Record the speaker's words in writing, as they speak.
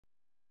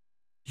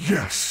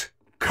Yes,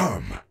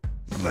 come.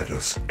 Let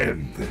us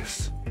end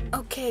this.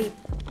 Okay.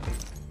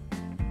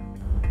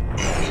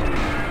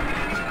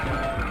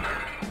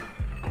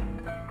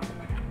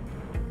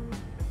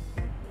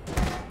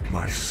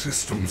 My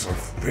systems are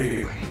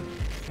failing.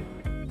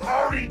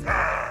 Party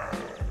time!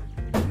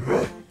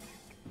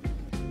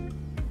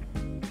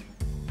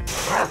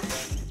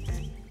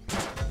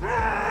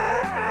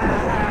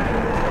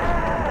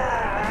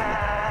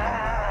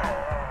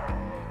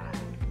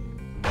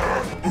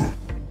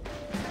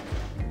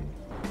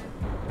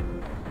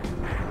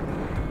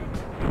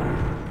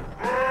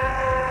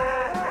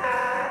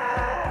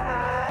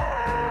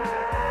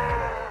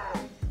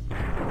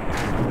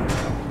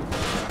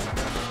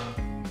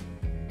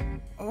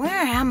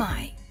 Where am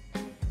I?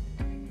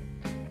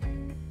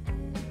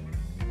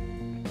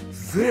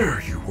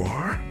 There you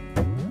are.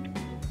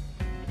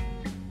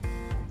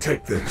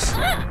 Take this.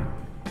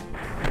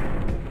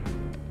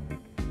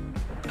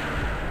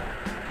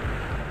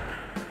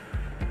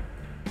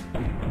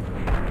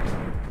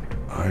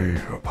 I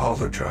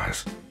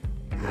apologize.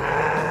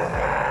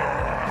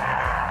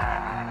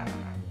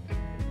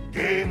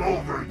 Game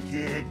over,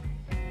 kid.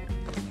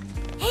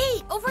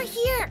 Hey, over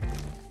here!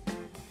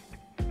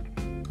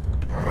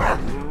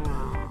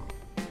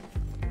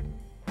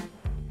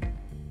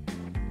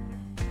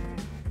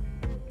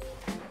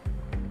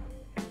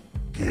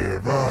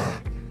 Give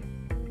up.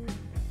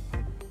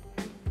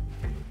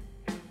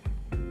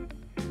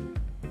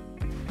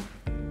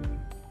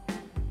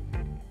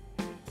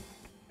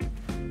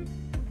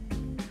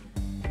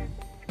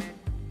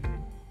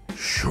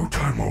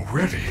 Showtime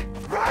already.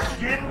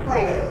 Rock and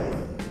roll.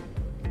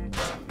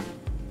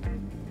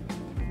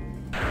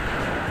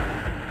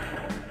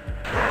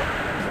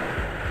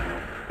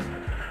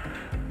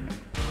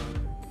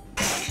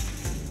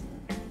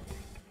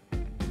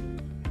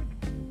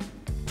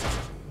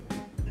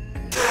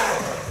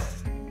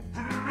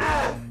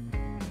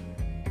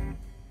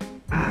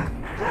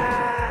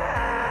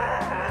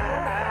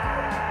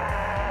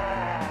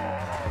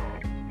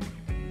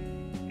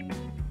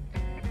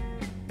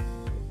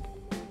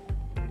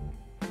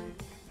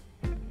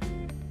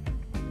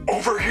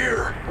 Over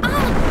here!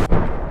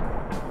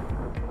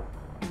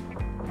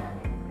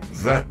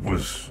 That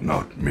was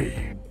not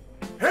me.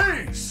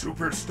 Hey,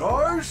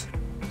 superstars!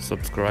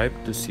 Subscribe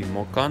to see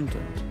more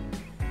content.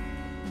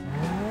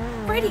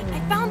 Freddy, I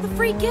found the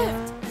free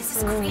gift! This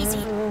is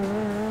crazy.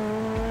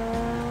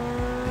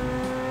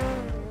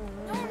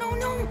 No, no,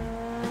 no!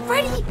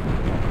 Freddy!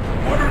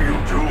 What are you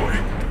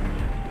doing?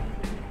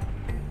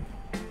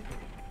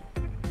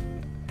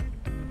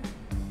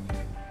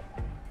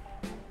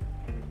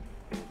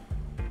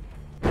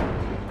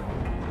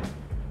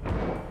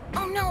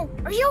 Oh no,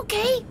 are you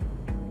okay?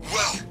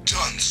 Well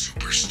done,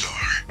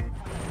 superstar.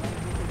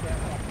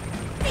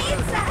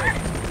 Pizza!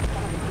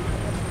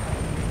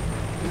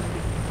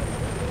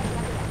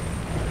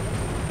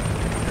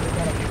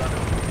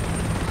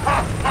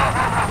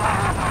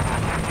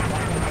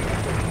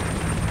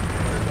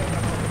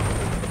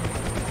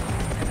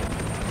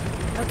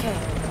 Okay,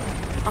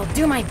 I'll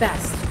do my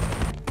best.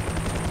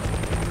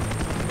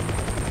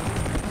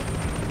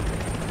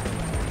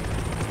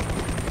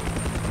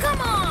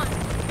 Come on!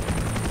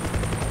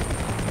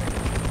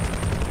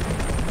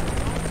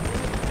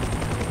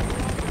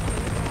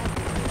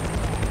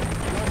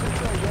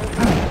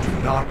 Do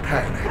not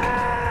panic.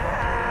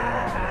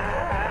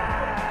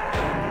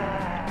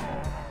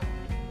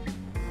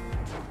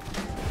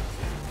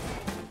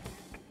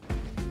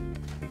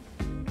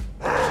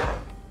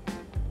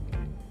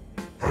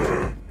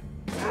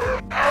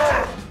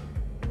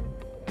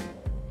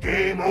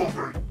 Game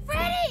over.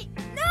 Freddy!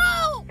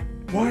 No!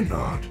 Why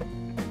not?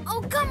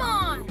 Oh, come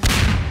on!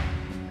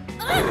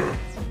 Ugh!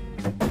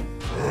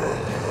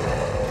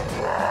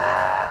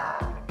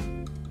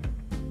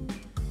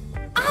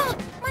 Ah,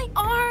 my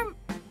arm!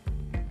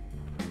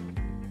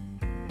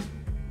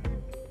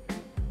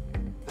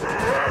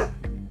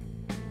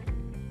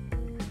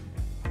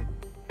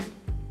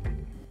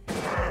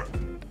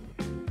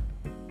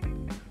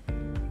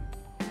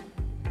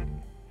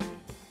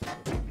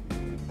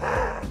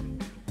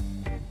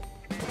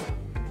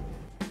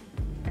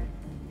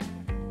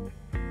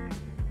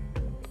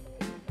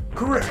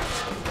 Correct.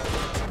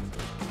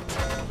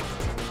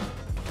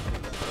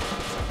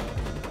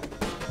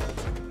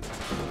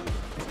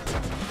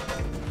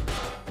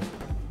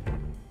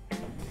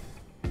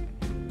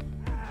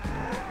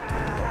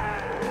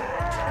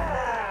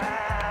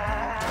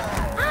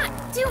 Ah,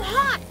 too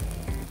hot!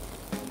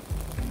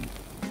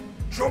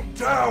 Jump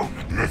down.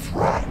 Let's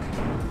rock.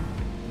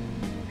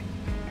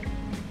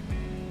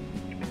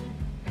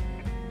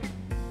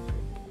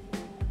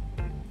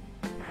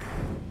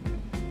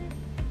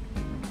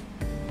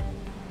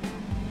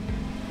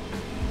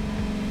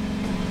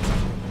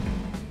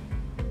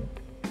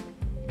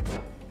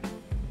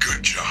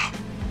 Good job.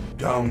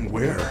 Down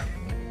where?